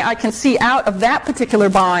only way I can see out of that particular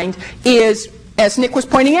bind is, as Nick was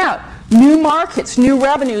pointing out, new markets, new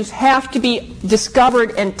revenues have to be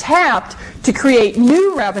discovered and tapped to create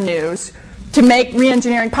new revenues to make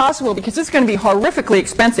re-engineering possible, because it's going to be horrifically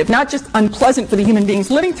expensive, not just unpleasant for the human beings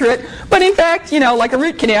living through it, but in fact, like a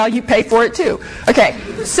root canal, you pay for it too. Okay,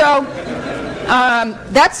 so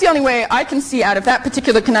that's the only way I can see out of that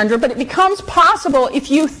particular conundrum, but it becomes possible if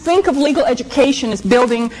you think of legal education as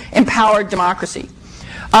building empowered democracy.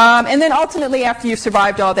 And then ultimately, after you've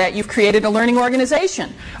survived all that, you've created a learning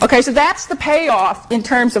organization. Okay, so that's the payoff in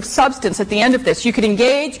terms of substance at the end of this. You could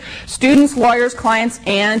engage students, lawyers, clients,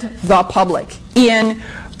 and the public in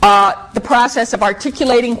the process of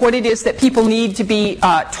articulating what it is that people need to be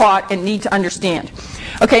taught and need to understand.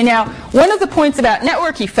 Okay, now, one of the points about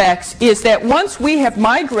network effects is that once we have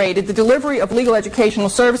migrated the delivery of legal educational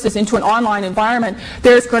services into an online environment,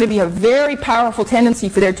 there's going to be a very powerful tendency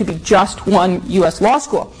for there to be just one U.S. law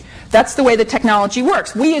school. That's the way the technology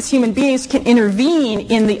works. We as human beings can intervene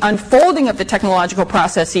in the unfolding of the technological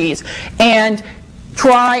processes and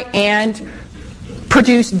try and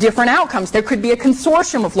produce different outcomes. There could be a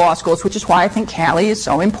consortium of law schools, which is why I think CALI is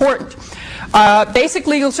so important. Basic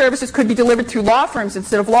legal services could be delivered through law firms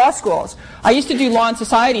instead of law schools. I used to do law and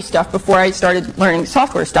society stuff before I started learning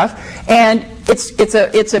software stuff, and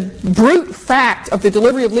it's a brute fact of the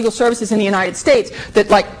delivery of legal services in the United States that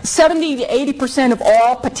like 70 to 80% of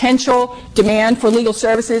all potential demand for legal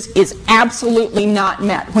services is absolutely not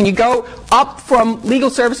met. When you go up from Legal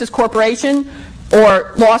Services Corporation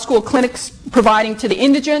or law school clinics providing to the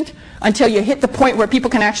indigent, until you hit the point where people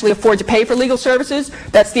can actually afford to pay for legal services,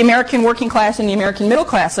 that's the American working class and the American middle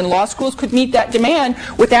class, and law schools could meet that demand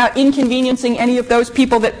without inconveniencing any of those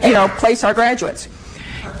people that place our graduates.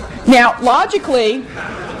 Now, logically,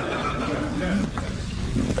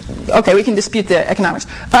 Okay, we can dispute the economics.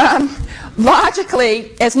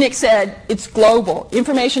 Logically, as Nick said, it's global.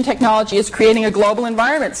 Information technology is creating a global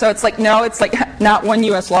environment. So it's like, no, it's like not one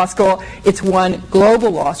U.S. law school, it's one global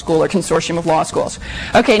law school or consortium of law schools.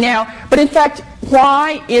 Okay, now, but in fact,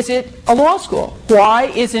 why is it a law school? Why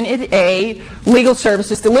isn't it a legal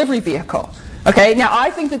services delivery vehicle? Okay, now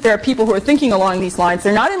I think that there are people who are thinking along these lines.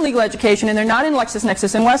 They're not in legal education and they're not in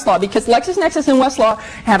LexisNexis and Westlaw, because LexisNexis and Westlaw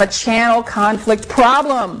have a channel conflict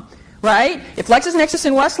problem. Right? If LexisNexis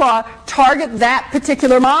and Westlaw target that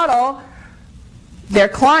particular model, their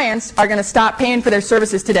clients are going to stop paying for their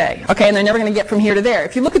services today. Okay? And they're never going to get from here to there.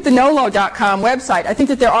 If you look at the nolo.com website, I think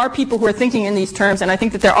that there are people who are thinking in these terms, and I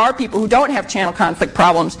think that there are people who don't have channel conflict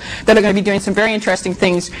problems that are going to be doing some very interesting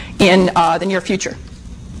things in the near future.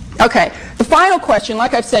 Okay. The final question,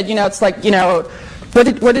 like I've said, it's like,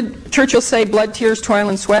 what did Churchill say? Blood, tears, toil,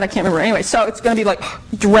 and sweat? I can't remember. Anyway, so it's going to be like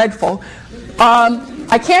dreadful.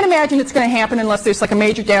 I can't imagine it's going to happen unless there's like a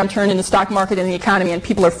major downturn in the stock market and the economy and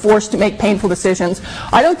people are forced to make painful decisions.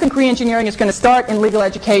 I don't think reengineering is going to start in legal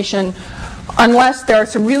education unless there are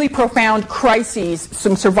some really profound crises,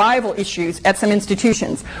 some survival issues at some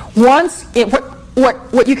institutions.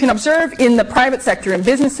 What you can observe in the private sector and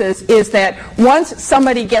businesses is that once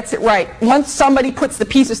somebody gets it right, once somebody puts the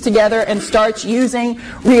pieces together and starts using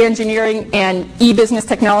reengineering and e-business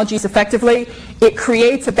technologies effectively, it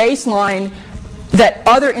creates a baseline that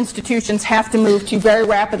other institutions have to move to very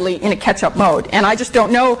rapidly in a catch-up mode. And I just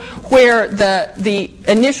don't know where the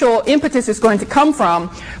initial impetus is going to come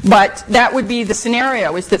from, but that would be the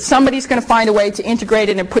scenario, is that somebody's going to find a way to integrate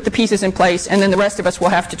it and put the pieces in place, and then the rest of us will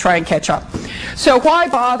have to try and catch up. So why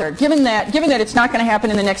bother, given that it's not going to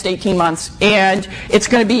happen in the next 18 months, and it's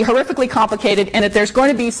going to be horrifically complicated, and that there's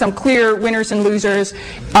going to be some clear winners and losers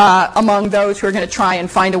among those who are going to try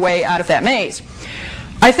and find a way out of that maze.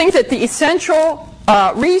 I think that the essential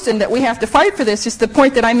reason that we have to fight for this is the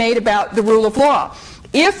point that I made about the rule of law.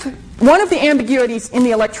 If one of the ambiguities in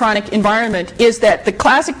the electronic environment is that the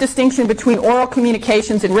classic distinction between oral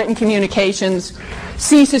communications and written communications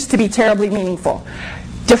ceases to be terribly meaningful,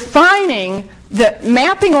 defining the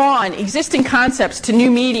mapping on existing concepts to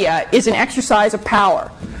new media is an exercise of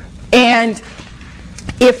power. And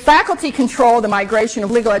if faculty control the migration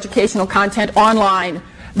of legal educational content online,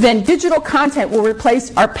 then digital content will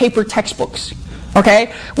replace our paper textbooks.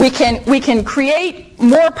 Okay? We can create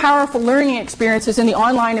more powerful learning experiences in the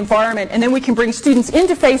online environment, and then we can bring students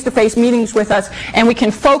into face-to-face meetings with us, and we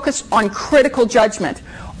can focus on critical judgment,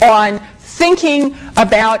 on thinking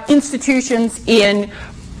about institutions in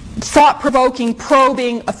thought-provoking,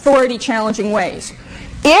 probing, authority-challenging ways.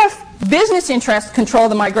 If business interests control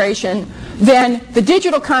the migration, then the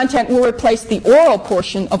digital content will replace the oral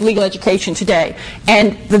portion of legal education today.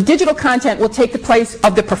 And the digital content will take the place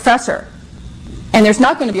of the professor. And there's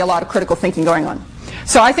not going to be a lot of critical thinking going on.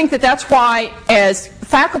 So I think that that's why, as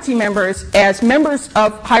faculty members, as members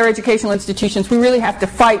of higher educational institutions, we really have to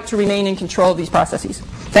fight to remain in control of these processes.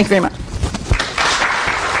 Thank you very much.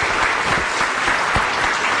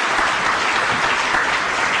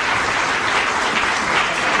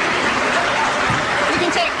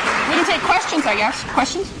 I guess.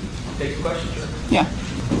 Questions? Take a question, sure. Yeah.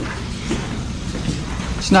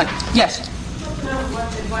 It's not. Yes. What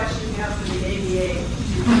advice you have for the ABA?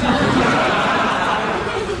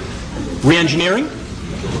 Reengineering?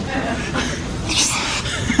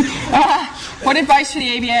 What advice for the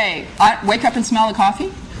ABA? Wake up and smell the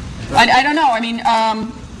coffee? I don't know. I mean,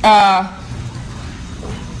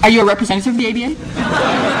 are you a representative of the ABA?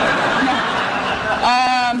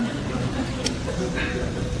 No.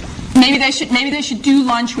 Maybe they should do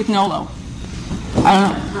lunch with Nolo. I don't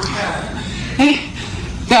know.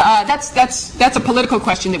 That's a political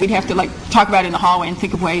question that we'd have to talk about in the hallway and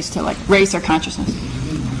think of ways to raise their consciousness.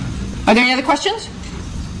 Are there any other questions?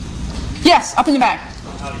 Yes, up in the back.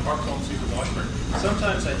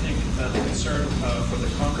 Sometimes I think the concern for the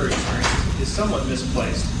Concord experience is somewhat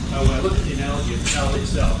misplaced. When I look at the analogy of CALI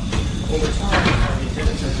itself, over time the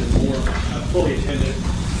attendance has been more fully attended,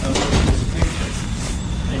 more participation.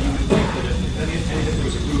 And you would think that if there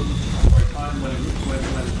was a group or a time when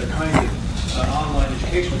the kind of online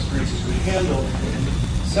educational experiences would handle and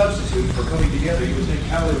substitute for coming together, you would think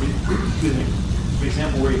CALI would be an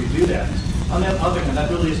example where you could do that. On the other hand, that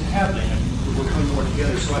really isn't happening. We're coming more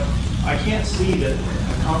together. So I can't see that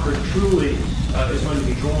Concord truly is going to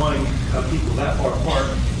be drawing people that far apart.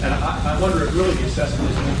 And I wonder if really the assessment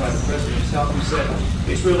is made by the president himself, who said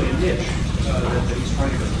it's really a niche. that he's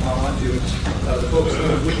trying to follow on to. The folks who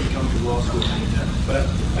wouldn't come to law school. But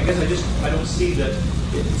I guess I don't see that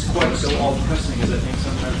it's quite so all-pressing as I think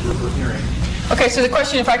sometimes we're hearing. Okay, so the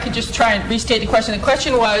question, if I could just try and restate the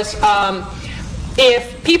question was,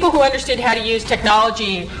 if people who understood how to use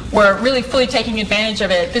technology were really fully taking advantage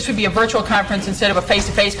of it, this would be a virtual conference instead of a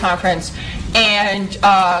face-to-face conference. And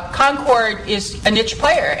Concord is a niche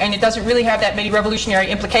player, and it doesn't really have that many revolutionary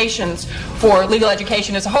implications for legal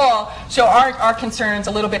education as a whole, so our concern's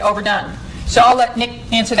a little bit overdone. So I'll let Nick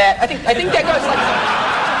answer that. I think that goes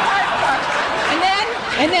like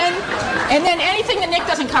and then anything that Nick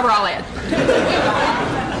doesn't cover, I'll add.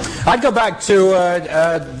 I'd go back to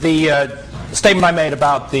the statement I made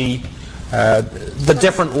about the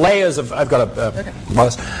different layers of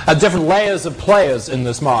different layers of players in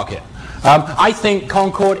this market. I think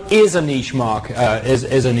Concord is a niche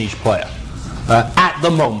is a niche player at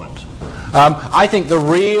the moment. I think the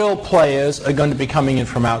real players are going to be coming in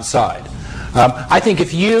from outside. I think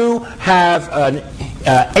if you have an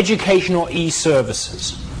educational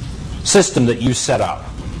e-services system that you set up,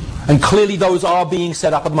 and clearly those are being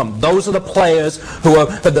set up at the moment. Those are the players who are,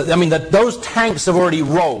 those tanks have already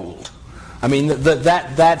rolled. I mean,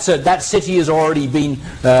 that city has already been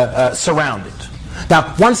surrounded.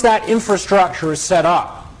 Now, once that infrastructure is set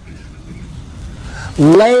up,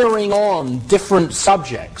 layering on different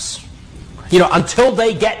subjects, until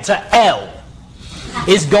they get to L,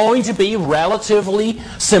 is going to be relatively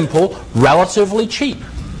simple, relatively cheap.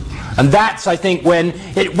 And that's, I think, what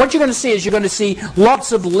you're going to see is you're going to see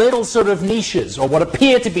lots of little sort of niches, or what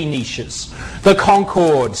appear to be niches. The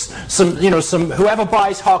Concords, some whoever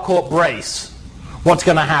buys Harcourt Brace, what's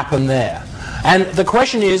going to happen there? And the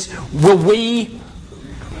question is, what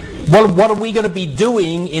are we going to be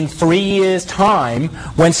doing in 3 years' time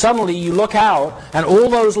when suddenly you look out and all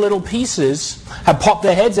those little pieces have popped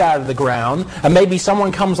their heads out of the ground, and maybe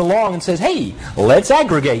someone comes along and says, hey, let's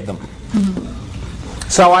aggregate them.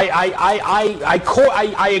 So I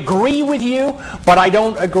agree with you, but I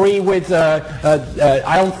don't agree with,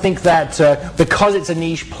 I don't think that because it's a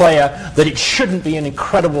niche player that it shouldn't be an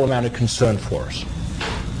incredible amount of concern for us.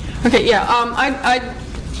 Okay, yeah,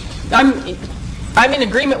 I'm in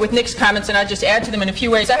agreement with Nick's comments, and I'll just add to them in a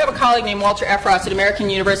few ways. I have a colleague named Walter Efros at American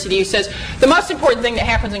University who says the most important thing that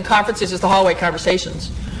happens in conferences is the hallway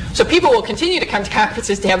conversations. So people will continue to come to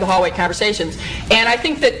conferences to have the hallway conversations. And I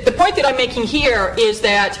think that the point that I'm making here is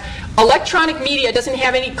that electronic media doesn't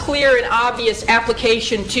have any clear and obvious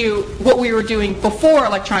application to what we were doing before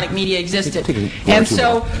electronic media existed. And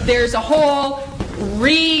so there's a whole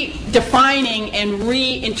redefining and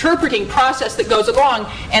reinterpreting process that goes along.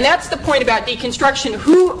 And that's the point about deconstruction.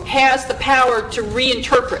 Who has the power to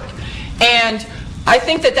reinterpret? And I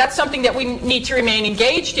think that that's something that we need to remain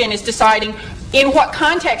engaged in, is deciding in what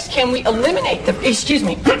context can we eliminate the,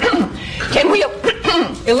 can we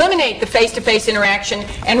eliminate the face-to-face interaction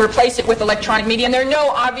and replace it with electronic media? And there are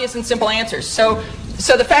no obvious and simple answers. So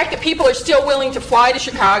the fact that people are still willing to fly to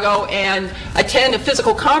Chicago and attend a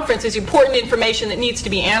physical conference is important information that needs to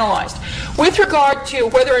be analyzed. With regard to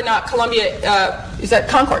whether or not Columbia, is that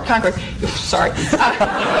Concord? Sorry.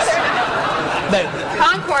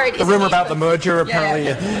 Concord. The rumor about the merger,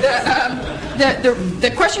 apparently.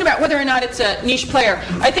 The question about whether or not it's a niche player,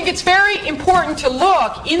 I think it's very important to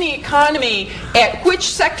look in the economy at which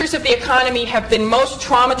sectors of the economy have been most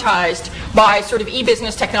traumatized by sort of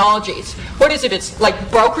e-business technologies. What is it? It's like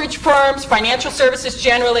brokerage firms, financial services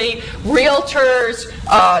generally, realtors,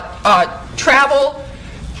 travel.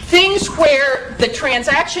 Things where the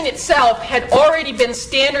transaction itself had already been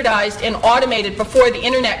standardized and automated before the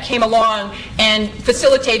internet came along and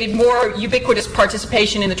facilitated more ubiquitous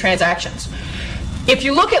participation in the transactions. If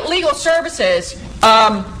you look at legal services,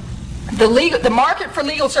 the market for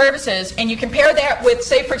legal services, and you compare that with,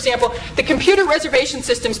 say, for example, the computer reservation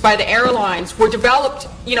systems by the airlines were developed,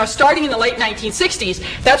 starting in the late 1960s.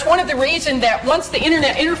 That's one of the reasons that once the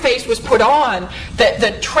internet interface was put on,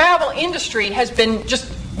 the travel industry has been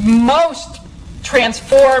just most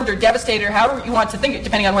transformed or devastated, or however you want to think it,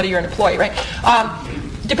 depending on whether you're an employee, right?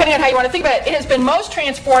 Depending on how you want to think about it, it has been most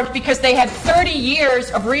transformed because they had 30 years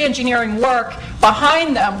of re-engineering work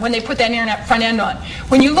behind them when they put that internet front end on.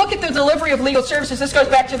 When you look at the delivery of legal services, this goes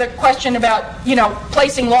back to the question about,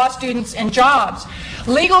 placing law students and jobs.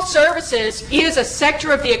 Legal services is a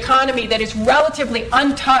sector of the economy that is relatively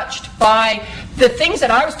untouched by the things that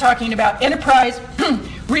I was talking about: enterprise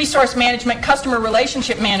resource management, customer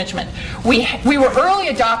relationship management. We were early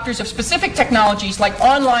adopters of specific technologies like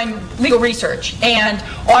online legal research and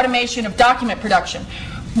automation of document production.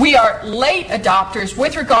 we are late adopters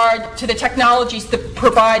with regard to the technologies that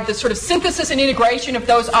provide the sort of synthesis and integration of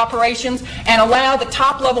those operations and allow the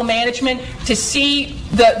top-level management to see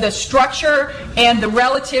the structure and the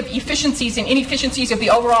relative efficiencies and inefficiencies of the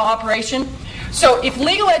overall operation. So if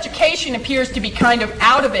legal education appears to be kind of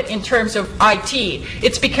out of it in terms of IT,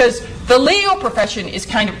 it's because the legal profession is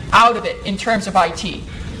kind of out of it in terms of IT.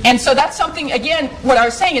 And so that's something, again, what I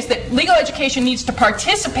was saying is that legal education needs to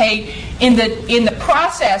participate in the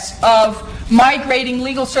process of migrating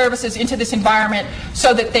legal services into this environment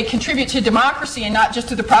so that they contribute to democracy and not just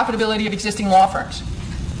to the profitability of existing law firms.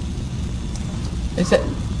 Is it,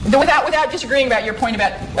 without disagreeing about your point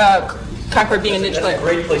about Concord being a niche player. That's a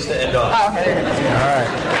great place to end on. Oh, okay. All right.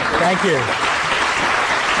 Thank you.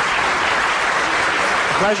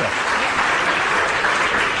 Pleasure.